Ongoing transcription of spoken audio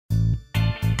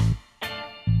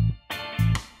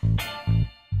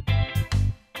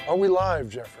Are we live,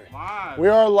 Jeffrey? Live. We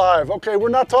are live. Okay, we're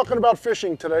not talking about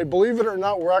fishing today. Believe it or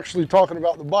not, we're actually talking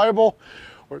about the Bible.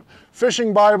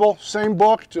 Fishing Bible, same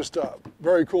book, just a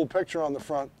very cool picture on the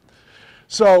front.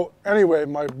 So anyway,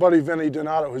 my buddy Vinny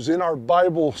Donato, who's in our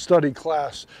Bible study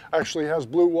class, actually has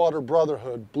Blue Water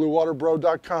Brotherhood,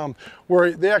 bluewaterbro.com,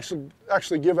 where they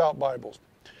actually give out Bibles.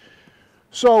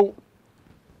 So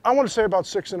I want to say about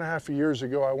 6.5 years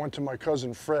ago, I went to my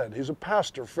cousin Fred. He's a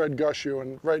pastor, Fred Gushu,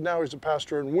 and right now he's a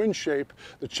pastor in WinShape,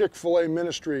 the Chick-fil-A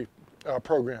ministry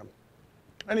program.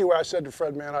 Anyway, I said to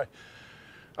Fred, man,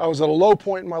 I was at a low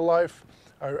point in my life.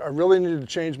 I really needed to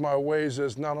change my ways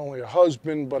as not only a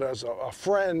husband, but as a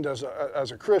friend, as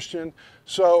a Christian.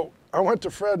 So I went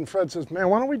to Fred, and Fred says, man,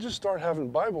 why don't we just start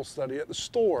having Bible study at the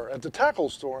store, at the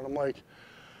tackle store? And I'm like,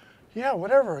 yeah,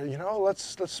 whatever, you know,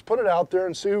 let's put it out there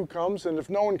and see who comes. And if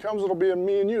no one comes, it'll be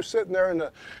me and you sitting there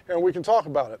and we can talk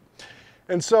about it.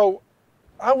 And so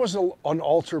I was an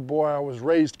altar boy. I was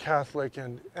raised Catholic,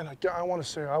 and I want to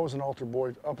say I was an altar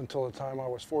boy up until the time I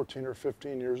was 14 or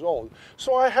 15 years old.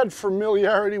 So I had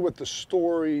familiarity with the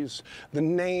stories, the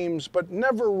names, but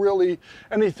never really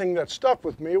anything that stuck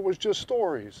with me. It was just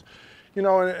stories. You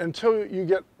know, until you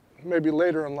get maybe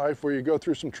later in life where you go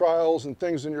through some trials and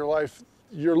things in your life,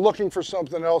 you're looking for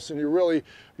something else, and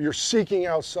you're seeking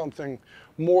out something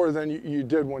more than you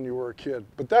did when you were a kid.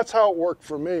 But that's how it worked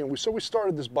for me, and so we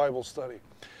started this Bible study.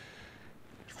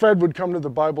 Fred would come to the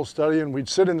Bible study, and we'd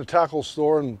sit in the tackle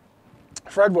store, and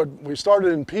we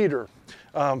started in Peter,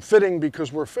 fitting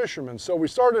because we're fishermen. So we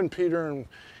started in Peter, and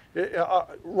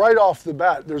right off the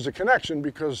bat, there's a connection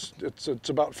because it's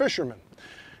about fishermen.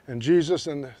 And Jesus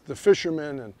and the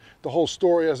fishermen and the whole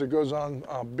story as it goes on,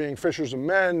 being fishers of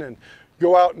men, and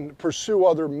go out and pursue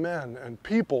other men and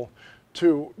people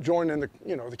to join in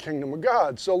the kingdom of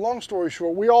God. So long story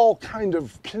short, we all kind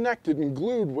of connected and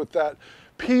glued with that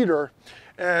Peter.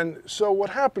 And so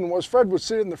what happened was Fred would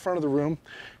sit in the front of the room.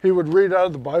 He would read out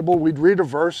of the Bible. We'd read a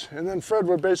verse, and then Fred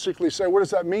would basically say, what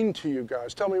does that mean to you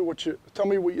guys? Tell me what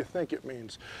you think it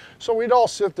means. So we'd all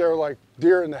sit there like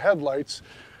deer in the headlights,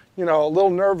 you know, a little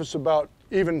nervous about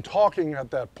even talking at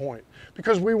that point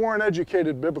because we weren't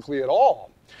educated biblically at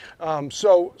all.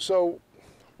 So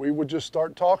we would just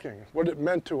start talking, what it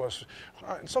meant to us.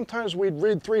 Sometimes we'd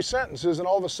read 3 sentences, and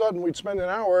all of a sudden we'd spend an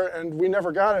hour and we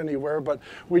never got anywhere, but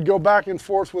we'd go back and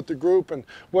forth with the group and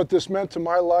what this meant to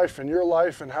my life and your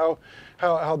life, and how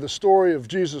the story of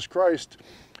Jesus Christ,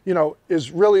 you know, is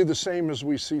really the same as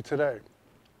we see today.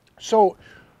 So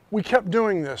we kept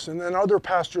doing this, and then other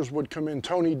pastors would come in.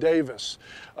 Tony Davis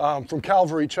from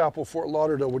Calvary Chapel, Fort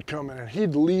Lauderdale would come in, and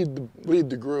he'd lead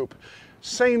the group.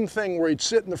 Same thing where he'd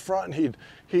sit in the front, and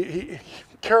he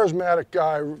charismatic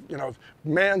guy, you know,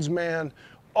 man's man,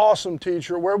 awesome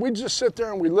teacher, where we'd just sit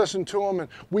there and we listened to him, and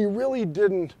we really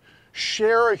didn't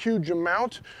share a huge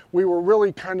amount. We were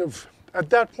really kind of, at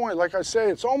that point, like I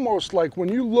say, it's almost like when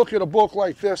you look at a book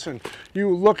like this and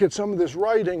you look at some of this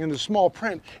writing in the small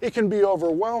print, it can be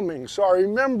overwhelming. So I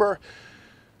remember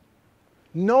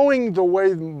knowing the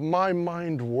way my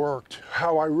mind worked,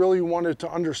 how I really wanted to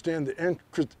understand the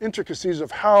intricacies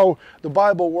of how the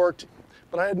Bible worked,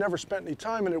 but I had never spent any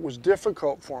time, and it was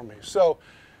difficult for me. So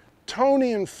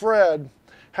Tony and Fred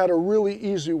had a really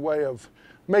easy way of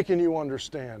making you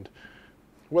understand.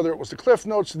 Whether it was the Cliff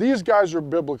Notes, these guys are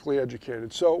biblically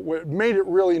educated, so it made it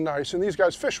really nice, and these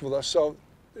guys fished with us, so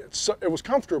it was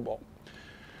comfortable.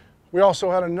 We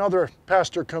also had another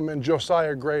pastor come in,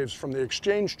 Josiah Graves from the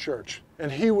Exchange Church,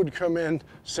 and he would come in,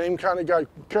 same kind of guy,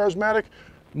 charismatic,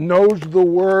 knows the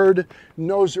Word,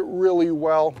 knows it really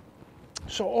well.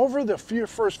 So over the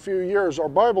first few years, our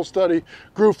Bible study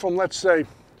grew from, let's say,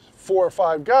 4 or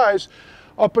 5 guys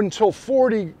up until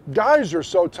 40 guys or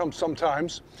so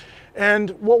sometimes. And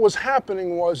what was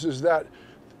happening is that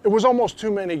it was almost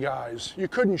too many guys. You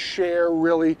couldn't share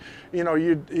really. You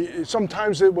know,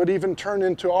 sometimes it would even turn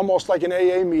into almost like an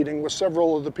AA meeting with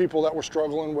several of the people that were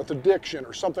struggling with addiction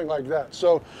or something like that.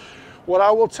 So what I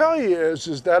will tell you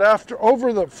is that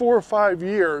over the 4 or 5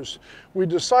 years, we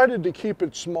decided to keep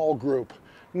it small group.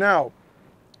 Now,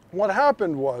 what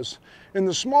happened was, in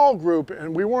the small group,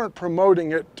 and we weren't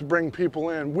promoting it to bring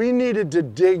people in, we needed to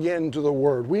dig into the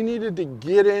Word. We needed to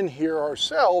get in here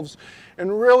ourselves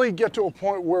and really get to a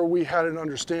point where we had an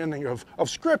understanding of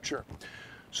Scripture.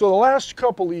 So the last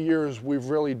couple of years, we've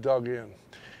really dug in.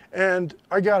 And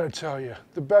I gotta tell you,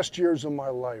 the best years of my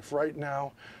life right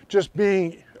now, just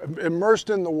being immersed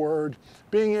in the Word,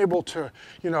 being able to,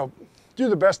 you know, do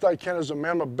the best I can as a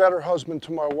man. I'm a better husband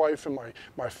to my wife and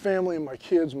my family and my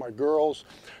kids, my girls.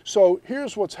 So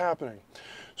here's what's happening.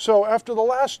 So after the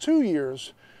last 2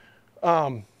 years,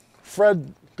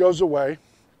 Fred goes away.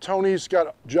 Tony's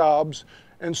got jobs.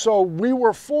 And so we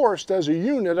were forced as a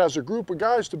unit, as a group of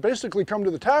guys, to basically come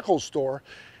to the tackle store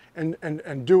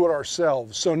and do it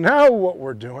ourselves. So now what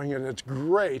we're doing, and it's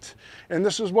great, and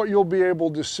this is what you'll be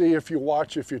able to see if you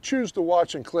watch, if you choose to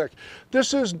watch and click.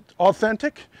 This is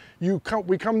authentic. We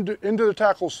come into the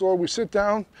tackle store, we sit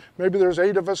down, maybe there's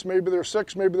 8 of us, maybe there's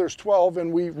 6, maybe there's 12,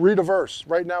 and we read a verse.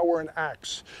 Right now we're in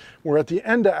Acts. We're at the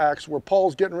end of Acts where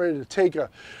Paul's getting ready to take a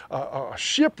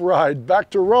ship ride back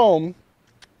to Rome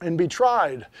and be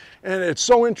tried. And it's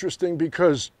so interesting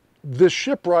because this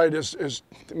ship ride it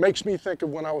makes me think of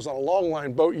when I was on a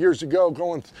longline boat years ago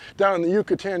going down in the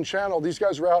Yucatan Channel. These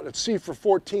guys were out at sea for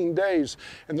 14 days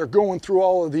and they're going through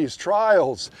all of these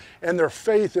trials, and their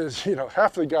faith is, you know,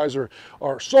 half of the guys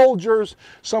are soldiers,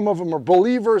 some of them are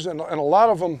believers, and a lot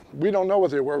of them, we don't know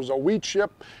what they were. It was a wheat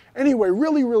ship. Anyway,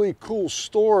 really, really cool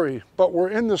story, but we're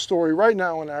in the story right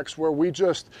now in Acts where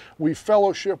we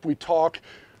fellowship, we talk,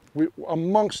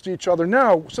 amongst each other.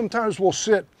 Now, sometimes we'll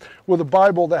sit with a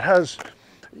Bible that has,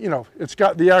 you know, it's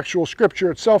got the actual scripture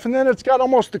itself, and then it's got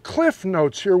almost the cliff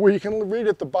notes here where you can read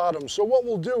at the bottom. So what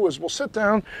we'll do is we'll sit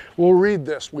down, we'll read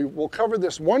this, we'll cover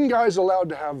this. One guy's allowed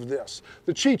to have this,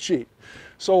 the cheat sheet.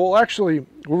 So we'll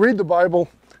read the Bible,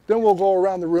 then we'll go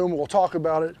around the room, we'll talk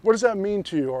about it. What does that mean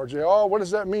to you, RJ? Oh, what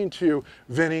does that mean to you,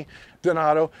 Vinny,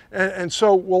 Donato? And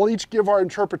so we'll each give our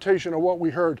interpretation of what we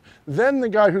heard. Then the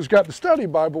guy who's got the study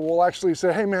Bible will actually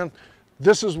say, hey man,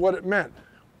 this is what it meant.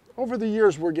 Over the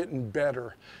years, we're getting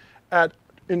better at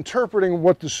interpreting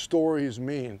what the stories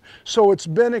mean. So it's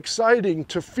been exciting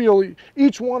to feel,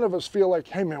 each one of us feel like,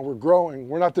 hey man, we're growing.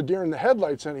 We're not the deer in the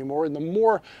headlights anymore. And the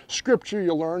more scripture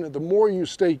you learn, and the more you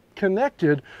stay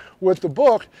connected with the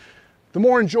book, the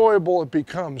more enjoyable it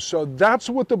becomes. So that's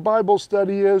what the Bible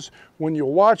study is. When you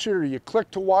watch it or you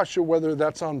click to watch it, whether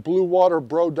that's on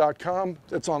bluewaterbro.com,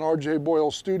 that's on RJ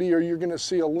Boyle Studio, you're gonna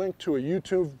see a link to a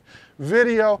YouTube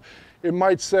video. It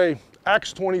might say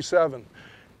Acts 27.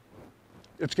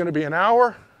 It's going to be an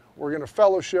hour. We're going to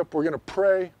fellowship. We're going to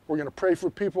pray. We're going to pray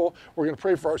for people. We're going to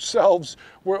pray for ourselves.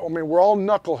 We're all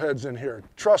knuckleheads in here.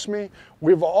 Trust me,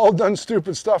 we've all done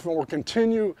stupid stuff, and we're going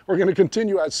to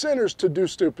continue as sinners to do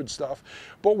stupid stuff.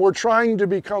 But we're trying to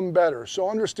become better. So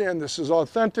understand this is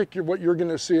authentic. What you're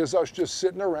going to see is us just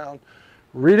sitting around,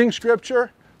 reading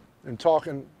scripture and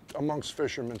talking amongst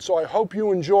fishermen. So I hope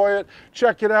you enjoy it.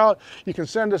 Check it out. You can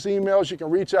send us emails. You can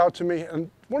reach out to me.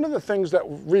 And one of the things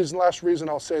last reason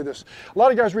I'll say this, a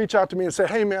lot of guys reach out to me and say,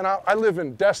 hey man, I live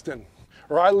in Destin,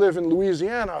 or I live in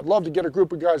Louisiana. I'd love to get a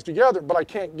group of guys together, but I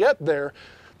can't get there.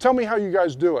 Tell me how you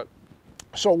guys do it.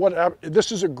 So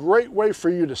this is a great way for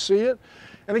you to see it.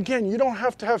 And again, you don't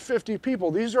have to have 50 people.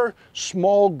 These are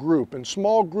small group, and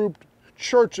small group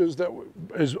churches that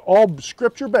is all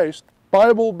scripture-based,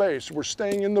 Bible-based. We're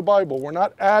staying in the Bible. We're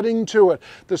not adding to it.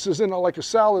 This isn't like a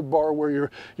salad bar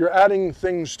where you're adding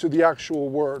things to the actual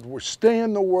word. We're staying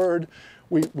in the word.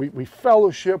 We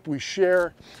fellowship, we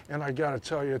share, and I got to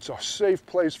tell you, it's a safe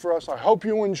place for us. I hope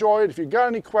you enjoy it. If you got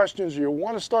any questions, or you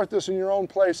want to start this in your own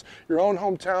place, your own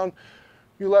hometown,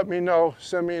 you let me know.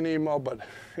 Send me an email, but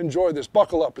enjoy this.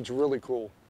 Buckle up. It's really cool.